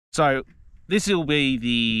So this will be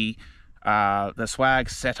the swag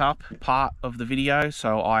setup part of the video.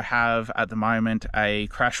 So I have at the moment a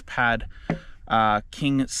Crashpad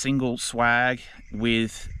King single swag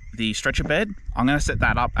with the stretcher bed. I'm going to set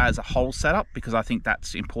that up as a whole setup because I think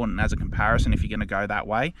that's important as a comparison if you're going to go that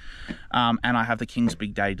way. And I have the King's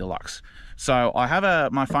Big Day Deluxe. So I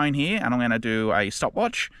have my phone here, and I'm going to do a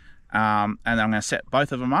stopwatch, and then I'm going to set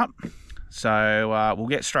both of them up. So we'll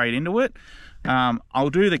get straight into it. I'll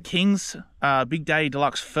do the King's Big Day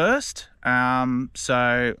Deluxe first.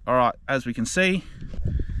 So all right, as we can see,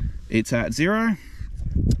 it's at 0.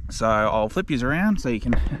 So I'll flip you around so you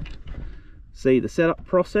can see the setup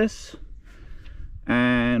process.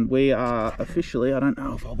 And we are officially, I don't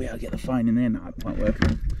know if I'll be able to get the phone in there. No, it won't work.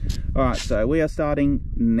 All right, so we are starting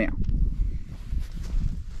now.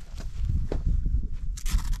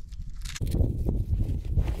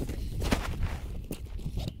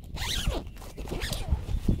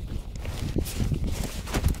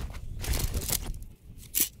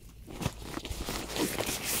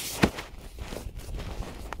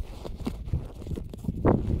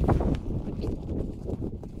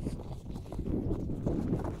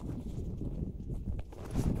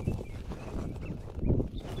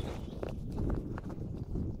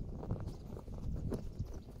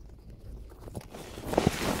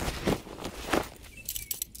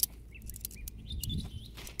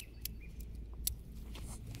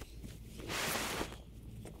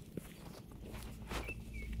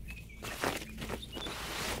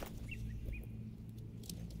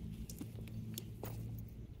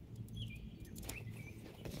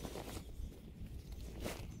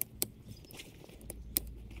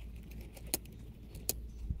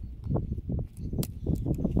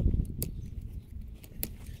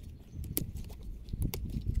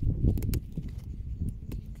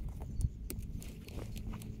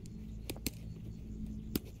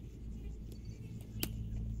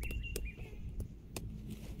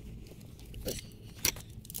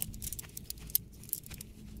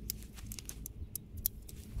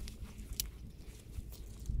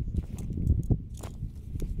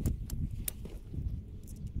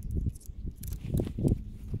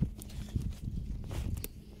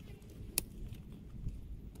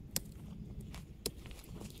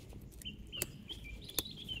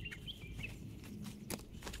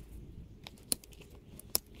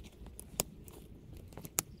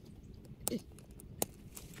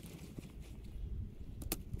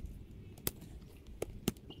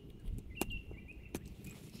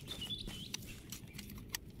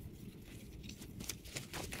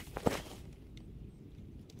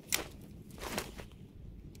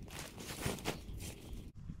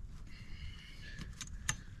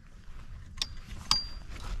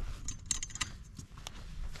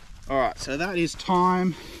 All right, so that is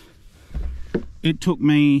time. It took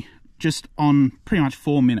me just on pretty much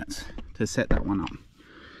 4 minutes to set that one up.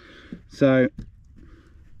 So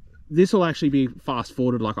this will actually be fast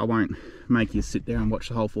forwarded, like I won't make you sit there and watch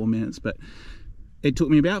the whole 4 minutes, but it took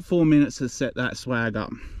me about 4 minutes to set that swag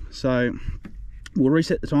up. So we'll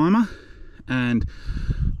reset the timer and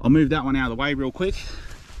I'll move that one out of the way real quick.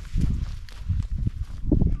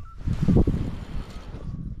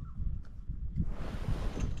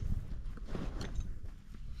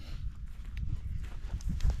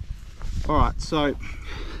 All right, so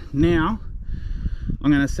now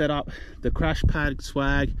I'm going to set up the Crashpad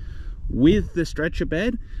swag with the stretcher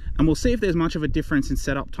bed, and we'll see if there's much of a difference in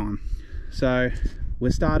setup time. So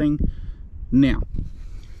we're starting now.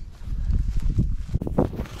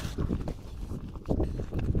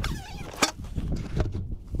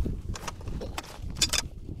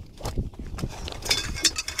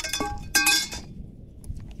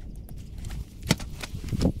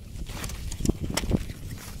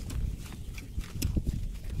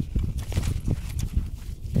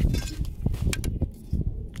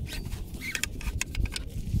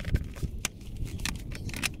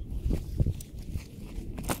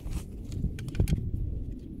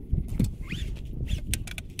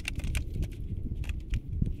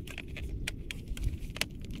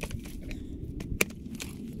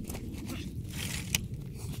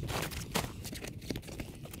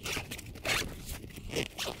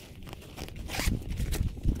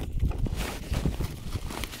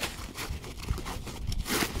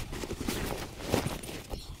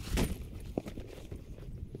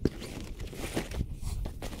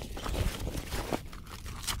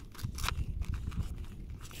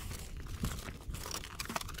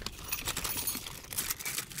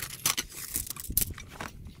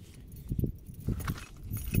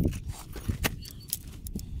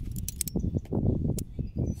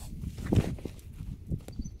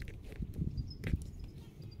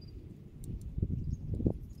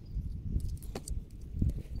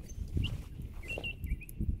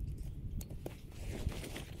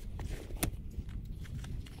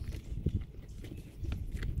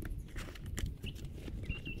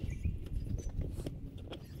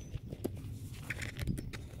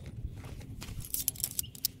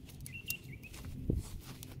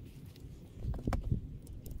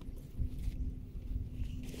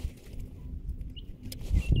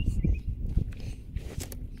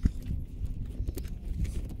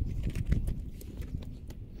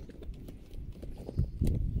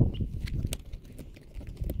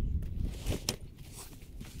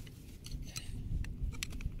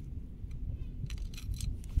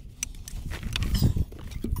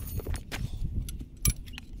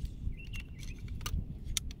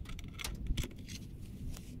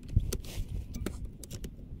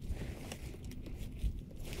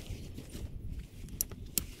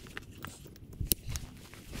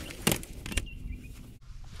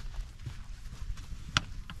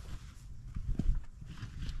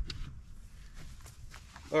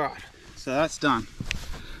 All right, so that's done.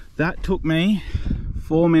 That took me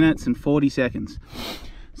 4 minutes and 40 seconds.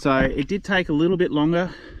 So it did take a little bit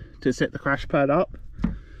longer to set the crash pad up.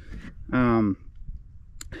 Yeah,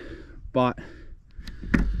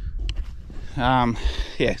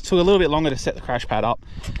 it took a little bit longer to set the crash pad up.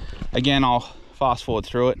 Again, I'll fast forward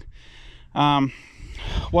through it.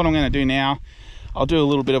 What I'm going to do now, I'll do a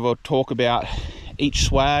little bit of a talk about each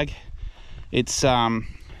swag, its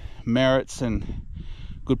merits and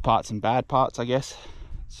good parts and bad parts, I guess.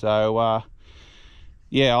 So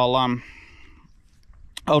yeah, I'll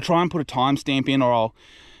try and put a timestamp in, or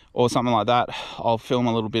something like that. I'll film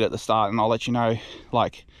a little bit at the start, and I'll let you know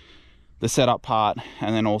like the setup part,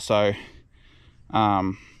 and then also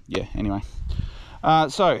yeah, anyway.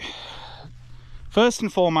 So first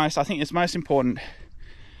and foremost, I think it's most important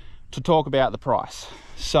to talk about the price.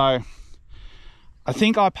 So I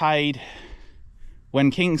think I paid,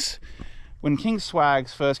 when King's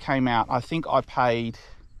Swags first came out, I think I paid,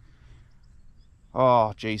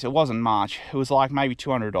 oh geez, it wasn't much. It was like maybe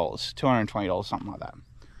 $200, $220, something like that.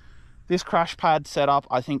 This crash pad setup,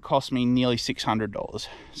 I think, cost me nearly $600.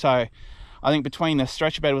 So I think between the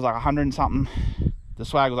stretcher bed was like 100 and something, the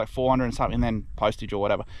swag was like 400 and something, and then postage or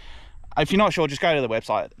whatever. If you're not sure, just go to the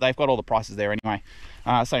website. They've got all the prices there anyway.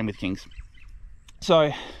 Same with King's.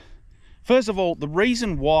 So first of all, the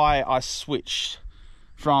reason why I switched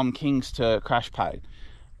from King's to Crashpad,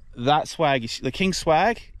 that swag is, the King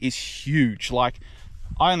swag is huge. Like,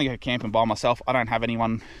 I only go camping by myself. I don't have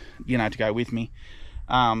anyone, you know, to go with me.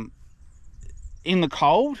 In the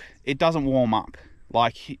cold, it doesn't warm up.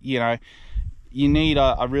 Like, you know, you need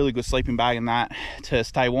a really good sleeping bag and that to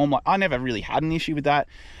stay warm. Like, I never really had an issue with that,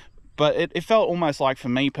 but it felt almost like, for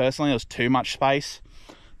me personally, it was too much space.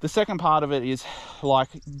 The second part of it is, like,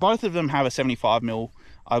 both of them have a 75mm,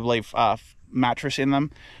 I believe, mattress in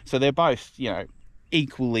them. So they're both, you know,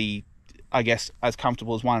 equally, I guess, as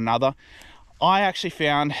comfortable as one another. I actually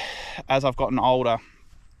found, as I've gotten older,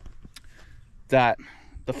 that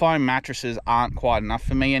the foam mattresses aren't quite enough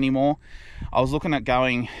for me anymore. I was looking at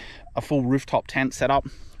going a full rooftop tent setup,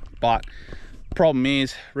 but problem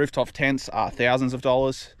is, rooftop tents are thousands of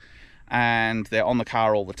dollars, and they're on the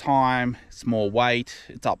car all the time. It's more weight,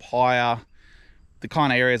 it's up higher. The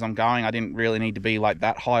kind of areas I'm going, I didn't really need to be like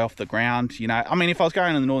that high off the ground, you know. I mean, if I was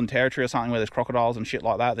going to the Northern Territory or something where there's crocodiles and shit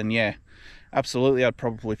like that, then yeah, absolutely, I'd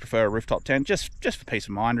probably prefer a rooftop tent, just for peace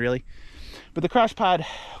of mind, really. But the crash pad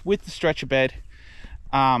with the stretcher bed,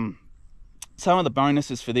 some of the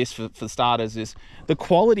bonuses for this, for starters, is the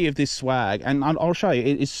quality of this swag, and I'll show you,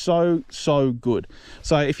 it is so good.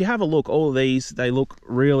 So if you have a look, all of these, they look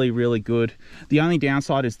really good. The only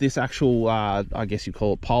downside is this actual, I guess you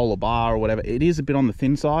call it pole or bar or whatever, it is a bit on the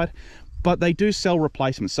thin side, but they do sell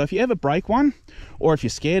replacements. So if you ever break one, or if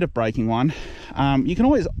you're scared of breaking one, you can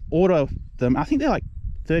always order them. I think they're like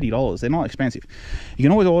 $30, they're not expensive. You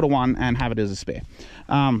can always order one and have it as a spare.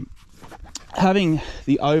 Having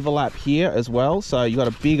the overlap here as well, so you've got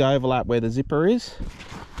a big overlap where the zipper is,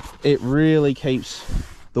 it really keeps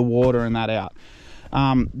the water and that out.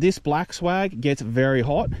 This black swag gets very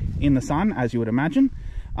hot in the sun, as you would imagine,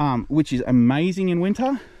 which is amazing in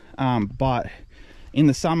winter, but in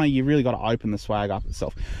the summer you really got to open the swag up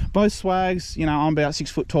itself. Both swags, you know, I'm about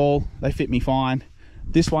 6 foot tall, they fit me fine.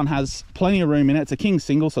 This one has plenty of room in it. It's a King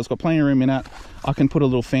single, so it's got plenty of room in it. I can put a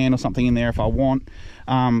little fan or something in there if I want.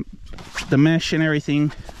 The mesh and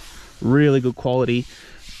everything, really good quality.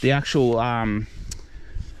 The actual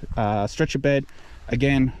stretcher bed,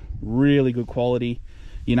 again, really good quality.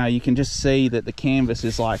 You know, you can just see that the canvas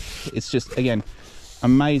is like, it's just, again,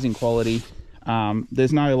 amazing quality.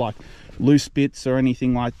 There's no like loose bits or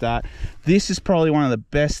anything like that. This is probably one of the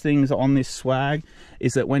best things on this swag,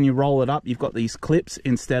 is that when you roll it up, you've got these clips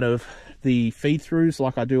instead of the feed throughs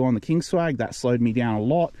like I do on the King swag. That slowed me down a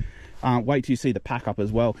lot. Wait till you see the pack up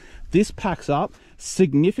as well. This packs up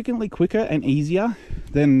significantly quicker and easier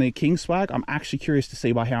than the King swag. I'm actually curious to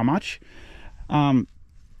see by how much.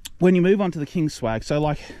 When you move on to the King swag, so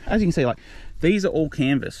like, as you can see, like, these are all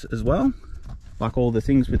canvas as well. Like all the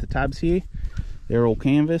things with the tabs here, they're all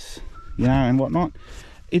canvas, you know, and whatnot.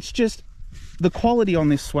 It's just, the quality on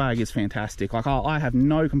this swag is fantastic. Like, I have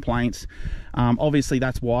no complaints. Obviously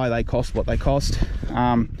that's why they cost what they cost.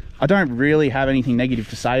 I don't really have anything negative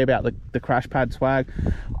to say about the Crashpad swag.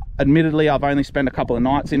 Admittedly, I've only spent a couple of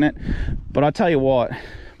nights in it, but I tell you what,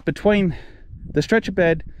 between the stretcher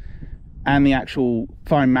bed and the actual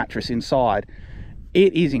foam mattress inside,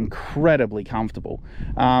 it is incredibly comfortable.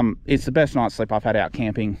 It's the best night's sleep I've had out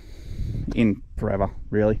camping in forever,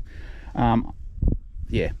 really.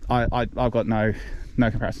 Yeah, I've got no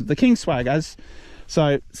comparisons. The King swag,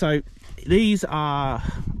 so these are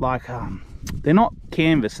like they're not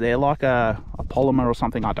canvas, they're like a polymer or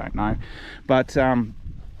something, I don't know, but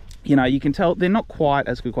you know, you can tell they're not quite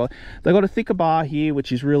as good quality. They've got a thicker bar here,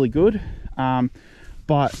 which is really good,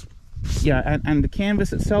 but yeah, and the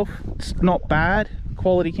canvas itself, it's not bad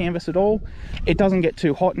quality canvas at all. It doesn't get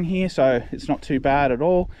too hot in here, so it's not too bad at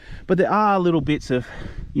all, but there are little bits of,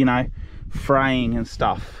 you know, fraying and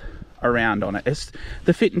stuff around on it. It's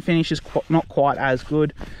the fit and finish is not quite as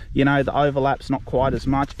good, you know, the overlap's not quite as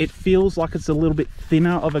much. It feels like it's a little bit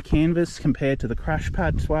thinner of a canvas compared to the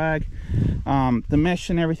Crashpad swag. The mesh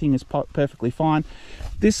and everything is perfectly fine.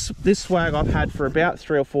 This swag I've had for about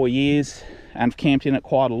 3 or 4 years and I've camped in it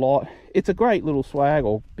quite a lot. It's a great little swag,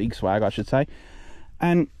 or big swag I should say.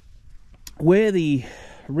 And where the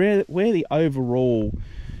overall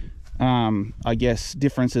I guess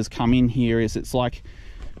differences come in here is, it's like,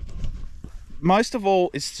 most of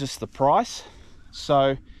all, it's just the price.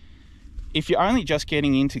 So if you're only just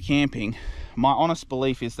getting into camping, my honest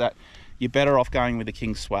belief is that you're better off going with the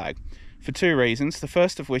King swag for 2 reasons. The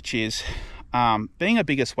first of which is being a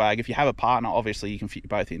bigger swag. If you have a partner, obviously you can fit you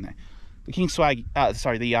both in there. The King swag,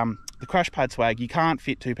 the Crashpad swag, you can't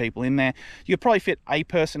fit 2 people in there. You could probably fit a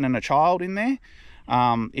person and a child in there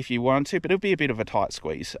if you wanted to, but it'll be a bit of a tight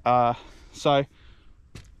squeeze. So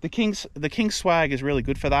the King swag is really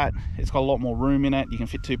good for that. It's got a lot more room in it. You can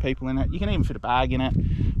fit 2 people in it. You can even fit a bag in it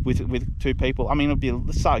with 2 people. I mean, it'll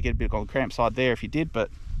be start to get a bit on the cramp side there if you did,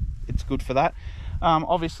 but it's good for that.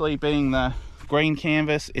 Obviously, being the green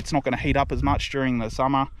canvas, it's not going to heat up as much during the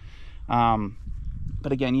summer.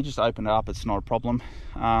 But again, you just open it up, it's not a problem.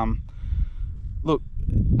 Look,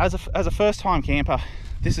 as a first-time camper,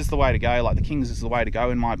 this is the way to go. Like, the Kings is the way to go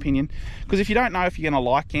in my opinion, because if you don't know if you're going to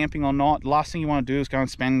like camping or not, the last thing you want to do is go and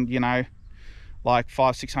spend, you know, like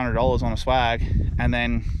 $500-600 on a swag and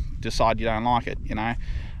then decide you don't like it, you know.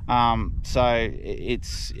 So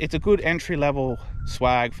it's a good entry-level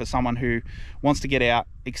swag for someone who wants to get out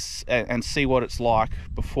and see what it's like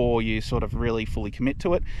before you sort of really fully commit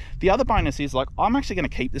to it. The other bonus is, like, I'm actually going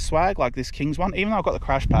to keep this swag, like this Kings one, even though I've got the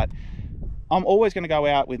Crashpad. I'm always going to go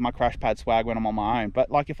out with my Crashpad swag when I'm on my own.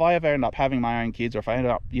 But like, if I ever end up having my own kids, or if I end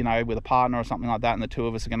up, you know, with a partner or something like that, and the 2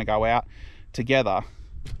 of us are going to go out together,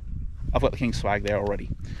 I've got the King swag there already.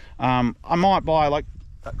 I might buy, like,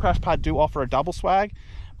 Crashpad do offer a double swag,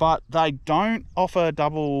 but they don't offer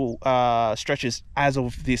double stretches as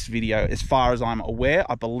of this video, as far as I'm aware.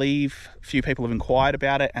 I believe a few people have inquired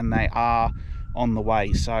about it and they are on the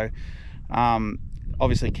way. So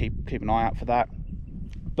obviously keep an eye out for that.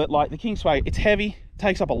 But like the King swag, it's heavy,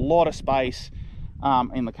 takes up a lot of space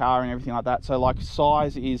in the car and everything like that. So like,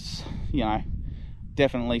 size is, you know,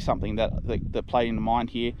 definitely something that played into mind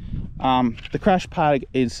here. The Crashpad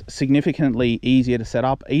is significantly easier to set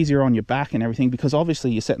up, easier on your back and everything, because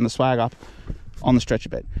obviously you're setting the swag up on the stretcher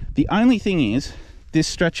bed. The only thing is, this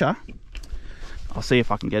stretcher, I'll see if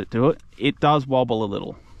I can get it to it, it does wobble a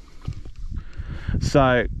little.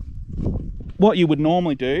 So what you would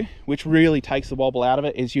normally do, which really takes the wobble out of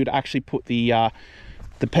it, is you'd actually put the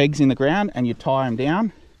pegs in the ground and you tie them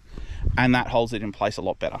down, and that holds it in place a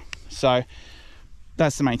lot better. So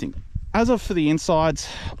that's the main thing. As of for the insides,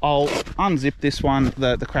 I'll unzip this one,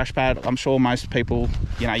 the Crashpad. I'm sure most people,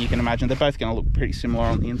 you know, you can imagine they're both going to look pretty similar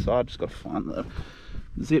on the inside. Just got to find the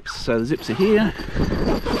zips. So the zips are here.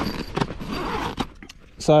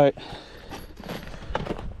 So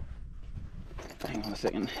hang on a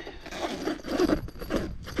second.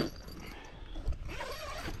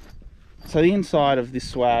 So the inside of this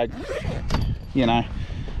swag, you know,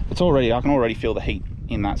 it's already, I can already feel the heat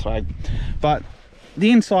in that swag, but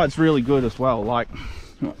the inside's really good as well. Like,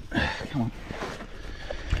 come on.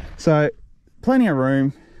 So plenty of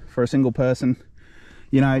room for a single person.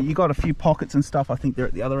 You know, you got a few pockets and stuff. I think they're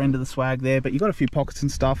at the other end of the swag there, but you got a few pockets and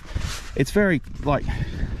stuff. It's very, like,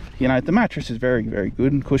 you know, the mattress is very, very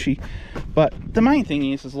good and cushy. But the main thing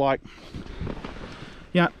is like,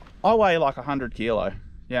 you know, I weigh like 100 kilo,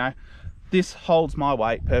 you know, this holds my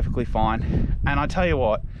weight perfectly fine. And I tell you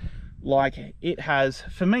what, like, it has,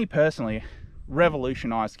 for me personally,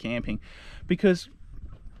 revolutionized camping, because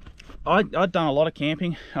I'd done a lot of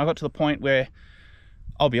camping. I got to the point where,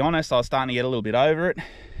 I'll be honest, I was starting to get a little bit over it,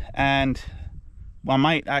 and my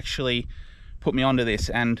mate actually put me onto this,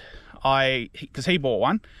 and because he bought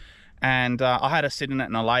one, and I had to sit in it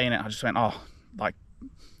and I lay in it. I just went, oh, like,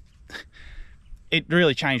 it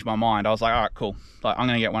really changed my mind. I was like, all right, cool, like, I'm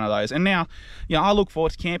gonna get one of those. And now, you know, I look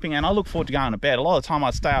forward to camping, and I look forward to going to bed. A lot of the time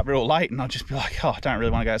I'd stay up real late and I'd just be like, oh, I don't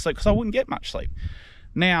really want to go to sleep, because I wouldn't get much sleep.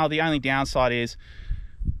 Now the only downside is,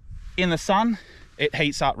 in the sun it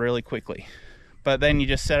heats up really quickly, but then you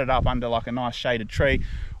just set it up under like a nice shaded tree,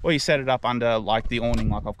 or you set it up under like the awning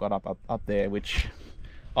like I've got up there, which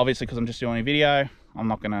obviously, because I'm just doing a video, I'm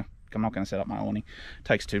not gonna set up my awning. It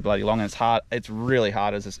takes too bloody long, and it's hard. It's really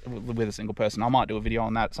hard with a single person. I might do a video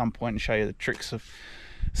on that at some point and show you the tricks of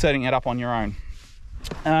setting it up on your own.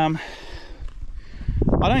 I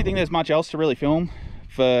don't think there's much else to really film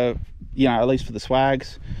for, you know, at least for the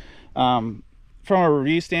swags. From a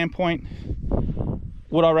review standpoint,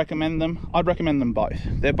 would I recommend them? I'd recommend them both.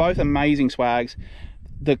 They're both amazing swags.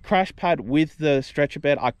 The Crashpad with the stretcher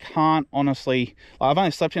bed, I can't honestly, like, I've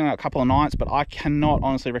only slept in it a couple of nights, but I cannot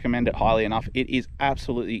honestly recommend it highly enough. It is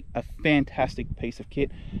absolutely a fantastic piece of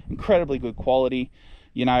kit, incredibly good quality.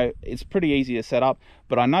 You know, it's pretty easy to set up,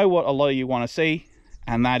 but I know what a lot of you want to see,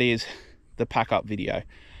 and that is the pack up video.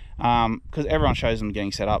 Because everyone shows them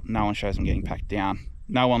getting set up, no one shows them getting packed down.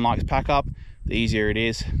 No one likes pack up. The easier it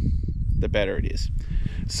is, the better it is.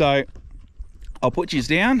 So I'll put you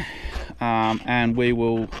down, and we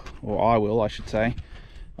will, or I will, I should say.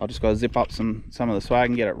 I'll just go zip up some of the swag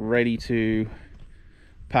and get it ready to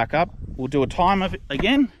pack up. We'll do a time of it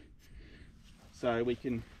again, so we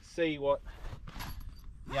can see what,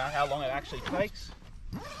 you know, how long it actually takes.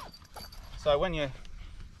 So when you're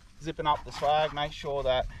zipping up the swag, make sure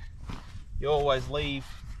that you always leave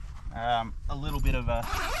a little bit of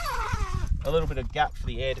gap for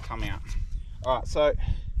the air to come out. All right, so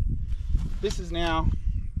this is now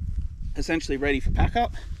essentially ready for pack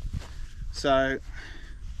up. So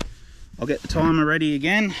I'll get the timer ready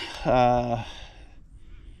again. Give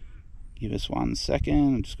us 1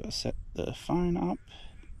 second. I'm just got to set the phone up.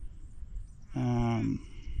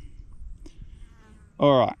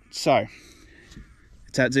 All right, so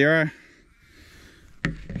it's at 0.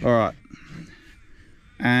 All right,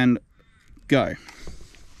 and go.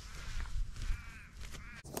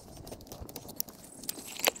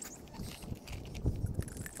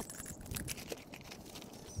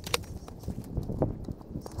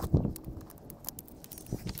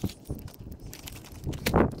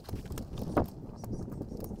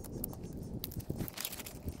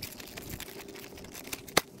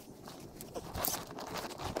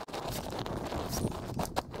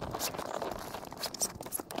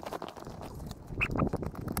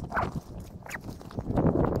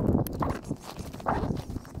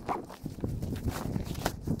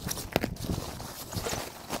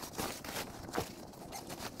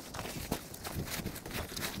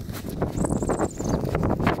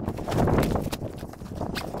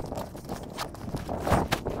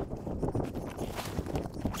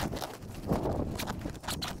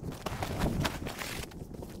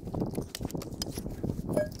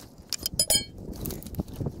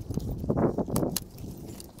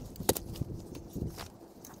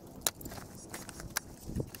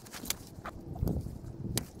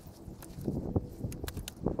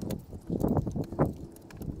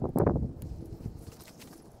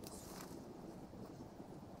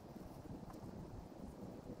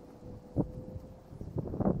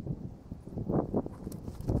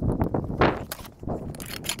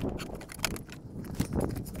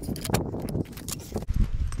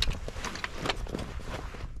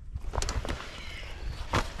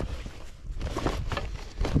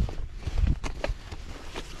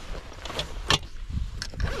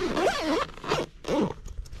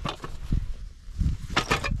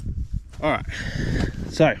 All right,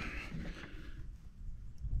 so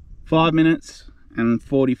 5 minutes and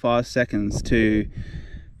 45 seconds to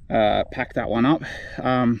pack that one up.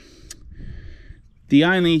 The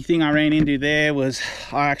only thing I ran into there was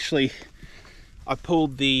I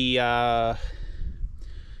pulled the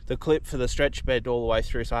clip for the stretch bed all the way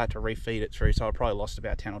through, so I had to refeed it through, so I probably lost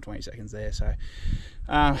about 10 or 20 seconds there. So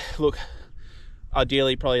look,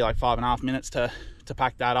 ideally probably like 5.5 minutes to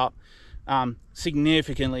pack that up.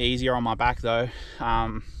 Significantly easier on my back though,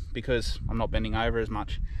 because I'm not bending over as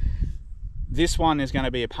much. This one is going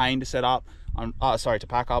to be a pain to set up. To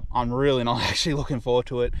pack up. I'm really not actually looking forward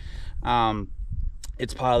to it.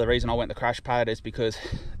 It's part of the reason I went the Crashpad, is because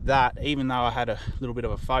that, even though I had a little bit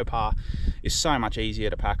of a faux pas, is so much easier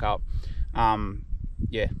to pack up.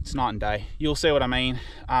 Yeah, it's night and day. You'll see what I mean.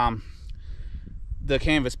 The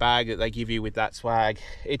canvas bag that they give you with that swag,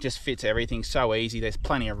 it just fits everything so easy. There's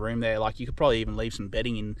plenty of room there. Like, you could probably even leave some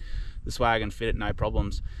bedding in the swag and fit it no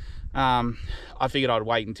problems. I figured I'd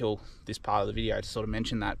wait until this part of the video to sort of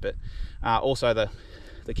mention that, but also the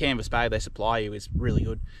canvas bag they supply you is really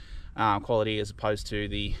good quality, as opposed to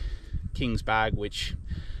the King's bag, which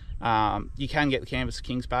you can get the canvas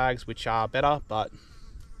King's bags which are better, but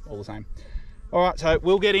all the same. All right, so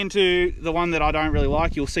we'll get into the one that I don't really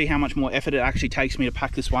like. You'll see how much more effort it actually takes me to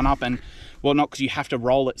pack this one up and whatnot, because you have to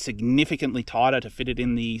roll it significantly tighter to fit it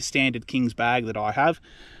in the standard King's bag that I have.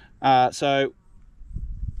 So,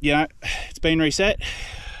 you know, it's been reset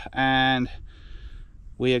and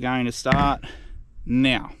we are going to start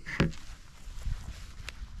now.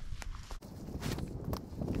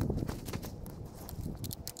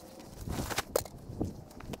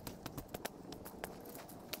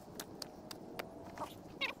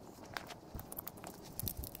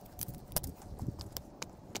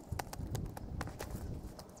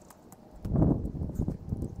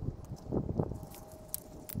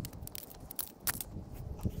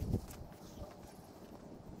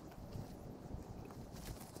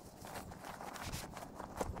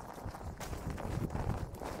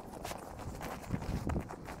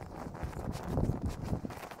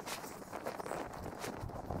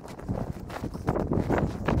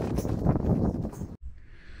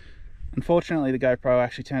 Unfortunately, the GoPro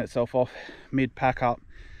actually turned itself off mid pack up,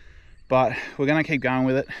 but we're going to keep going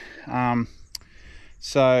with it.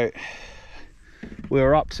 So we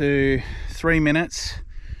were up to 3 minutes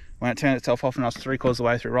when it turned itself off, and I was 3/4 of the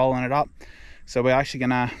way through rolling it up. So we're actually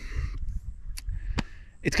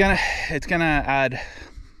it's gonna add,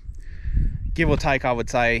 give or take, I would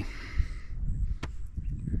say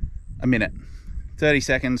a minute, 30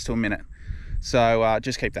 seconds to a minute. So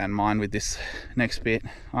just keep that in mind with this next bit.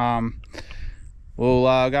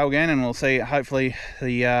 We'll go again and we'll see. Hopefully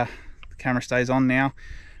the camera stays on now.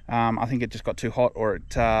 I think it just got too hot, or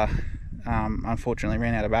it unfortunately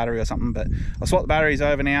ran out of battery or something, but I'll swap the batteries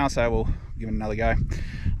over now, so we'll give it another go.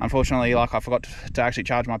 Unfortunately, like, I forgot to actually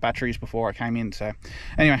charge my batteries before I came in. So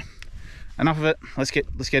anyway, enough of it. Let's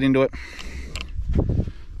get into it.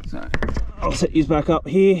 So I'll set these back up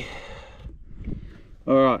here.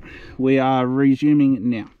 All right, we are resuming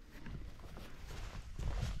now.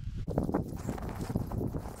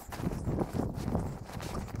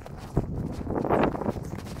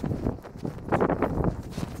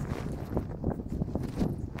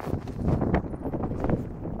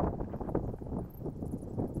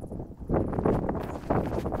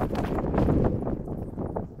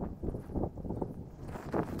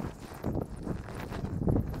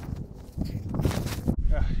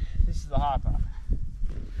 This is the hard part.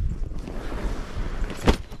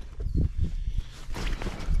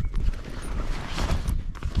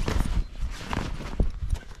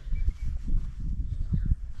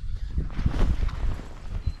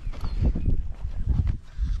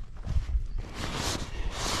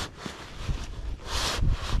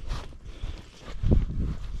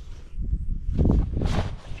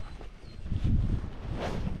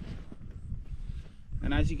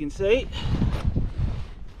 And as you can see,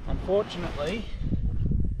 unfortunately,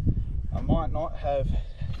 I might not have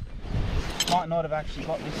actually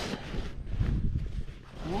got this.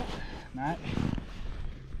 Ooh, no,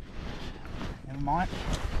 never mind.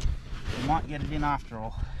 We might get it in after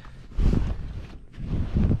all,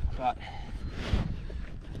 but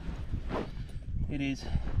it is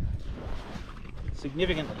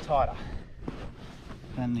significantly tighter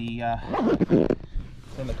than the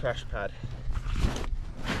Crashpad.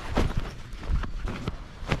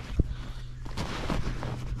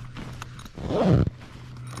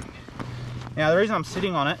 Now, the reason I'm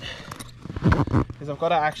sitting on it is I've got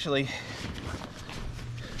to actually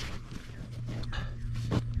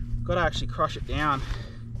crush it down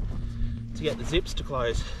to get the zips to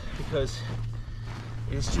close, because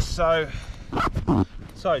it's just so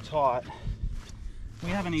tight. We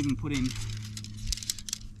haven't even put in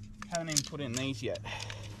these yet,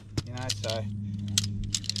 you know. So I'll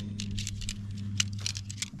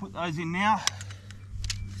put those in now.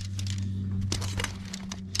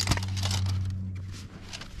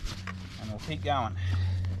 Keep going.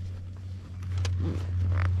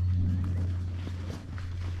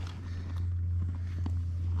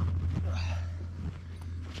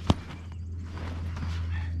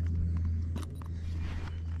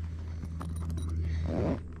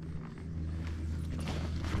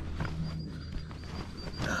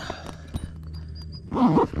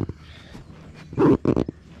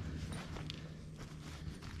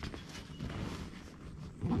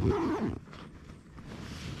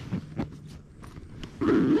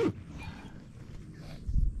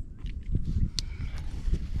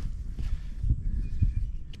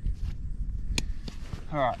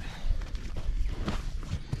 All right,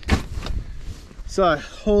 so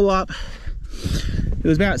haul up, it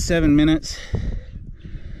was about 7 minutes,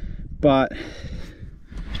 but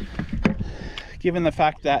given the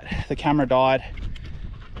fact that the camera died,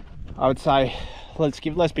 I would say let's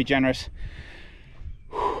be generous,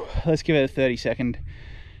 let's give it a 30-second,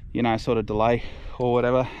 you know, sort of delay or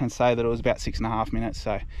whatever, and say that it was about 6.5 minutes.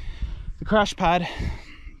 So the Crashpad, you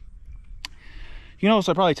can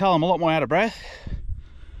also probably tell I'm a lot more out of breath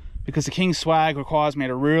because the King swag requires me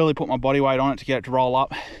to really put my body weight on it to get it to roll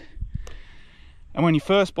up. And when you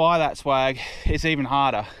first buy that swag, it's even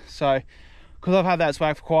harder. So because I've had that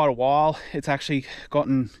swag for quite a while, it's actually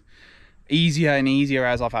gotten easier and easier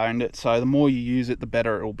as I've owned it. So the more you use it, the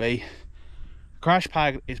better it will be.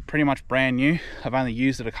 Crashpad is pretty much brand new. I've only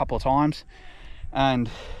used it a couple of times, and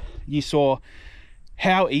you saw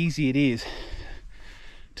how easy it is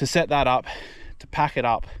to set that up, to pack it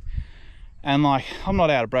up, and like, I'm not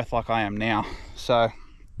out of breath like I am now. So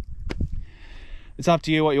it's up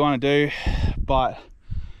to you what you want to do. But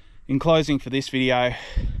in closing for this video,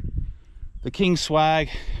 the King swag,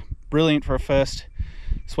 brilliant for a first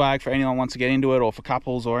swag for anyone who wants to get into it, or for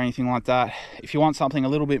couples or anything like that. If you want something a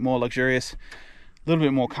little bit more luxurious, a little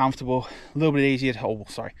bit more comfortable, a little bit easier to, oh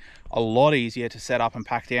sorry, a lot easier to set up and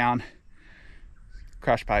pack down,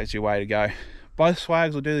 Crashpad is your way to go. Both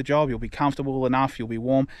swags will do the job. You'll be comfortable enough, you'll be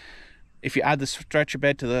warm. If you add the stretcher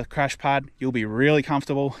bed to the Crashpad, you'll be really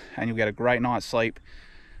comfortable and you'll get a great night's sleep.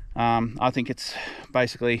 I think it's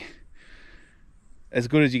basically as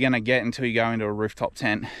good as you're going to get until you go into a rooftop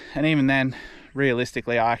tent, and even then,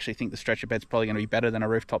 realistically, I actually think the stretcher bed's probably going to be better than a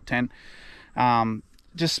rooftop tent,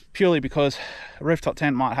 just purely because a rooftop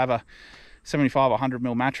tent might have a 75 or 100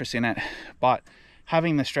 mil mattress in it, but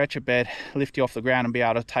having the stretcher bed lift you off the ground and be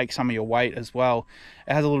able to take some of your weight as well,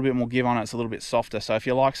 it has a little bit more give on it. It's a little bit softer. So if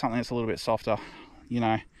you like something that's a little bit softer, you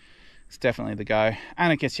know, it's definitely the go.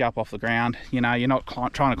 And it gets you up off the ground. You know, you're not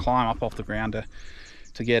trying to climb up off the ground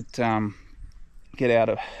to get out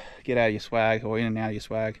of your swag, or in and out of your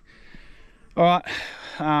swag. All right,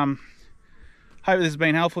 hope this has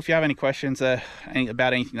been helpful. If you have any questions about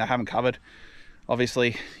anything that I haven't covered,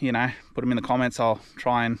 obviously, you know, put them in the comments. I'll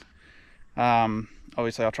try and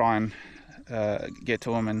get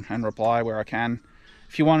to them and reply where I can.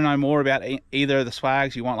 If you want to know more about either of the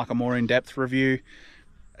swags, you want like a more in-depth review,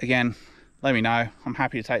 again, let me know. I'm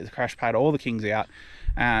happy to take the Crashpad or the Kings out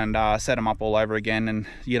and set them up all over again, and,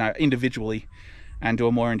 you know, individually, and do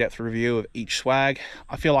a more in-depth review of each swag.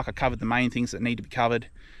 I feel like I covered the main things that need to be covered.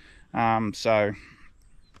 So,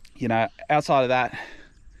 you know, outside of that,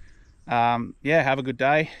 yeah, have a good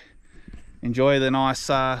day. Enjoy the nice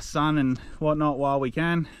sun and whatnot while we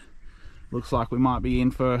can. Looks like we might be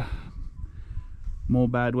in for more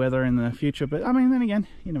bad weather in the future, but I mean, then again,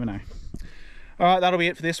 you never know. All right, that'll be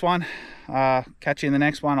it for this one. Catch you in the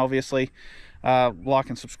next one. Obviously, like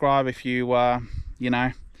and subscribe if you you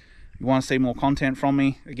know, you want to see more content from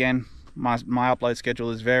me. Again, my upload schedule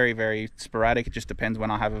is very, very sporadic. It just depends when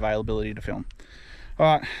I have availability to film.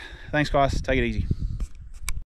 All right, thanks guys, take it easy.